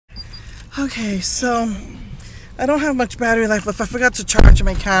Okay, so I don't have much battery life left. I forgot to charge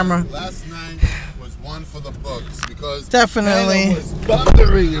my camera. Last night was one for the books because Definitely Hannah was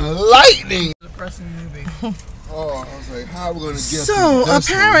thundering and lightning. Depressing movie. Oh, I was like, how are we gonna get So through this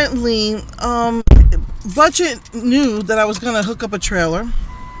apparently, Budget knew that I was gonna hook up a trailer,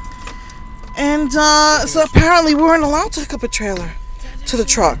 and so apparently we weren't allowed to hook up a trailer to the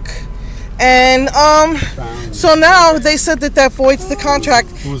truck. And so now they said that that voids the contract,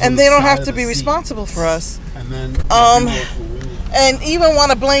 and they don't have to be responsible for us. And even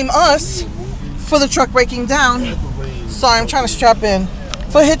want to blame us for the truck breaking down. Sorry, I'm trying to strap in.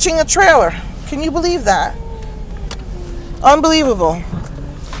 For hitching a trailer. Can you believe that? Unbelievable.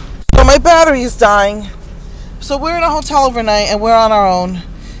 So my battery is dying. So we're in a hotel overnight, and we're on our own.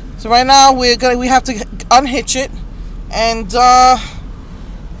 So right now we have to unhitch it, and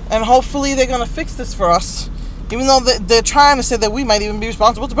hopefully they're gonna fix this for us, even though they're trying to say that we might even be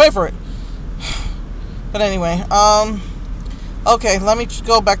responsible to pay for it. But anyway, okay, let me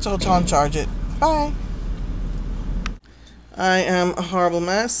go back to hotel and charge it. Bye. I am a horrible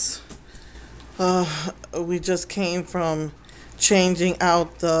mess. We just came from changing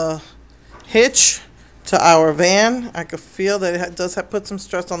out the hitch to our van. I could feel that it does have put some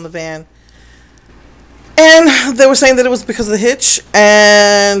stress on the van. And they were saying that it was because of the hitch,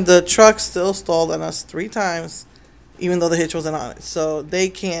 and the truck still stalled on us 3 times, even though the hitch wasn't on it. So they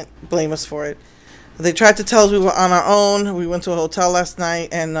can't blame us for it. They tried to tell us we were on our own. We went to a hotel last night,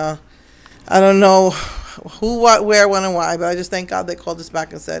 and I don't know who, what, where, when, and why, but I just thank God they called us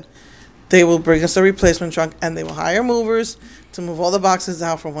back and said they will bring us a replacement truck, and they will hire movers to move all the boxes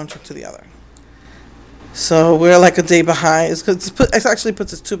out from one truck to the other. So we're like a day behind. It actually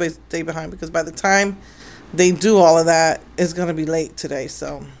puts us 2 days behind, because by the time they do all of that, it's going to be late today.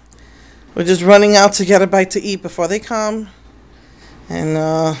 So we're just running out to get a bite to eat before they come. And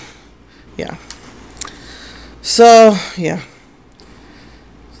yeah. So yeah.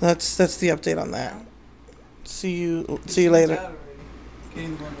 That's the update on that. See you later.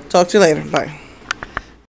 Talk to you later. Bye.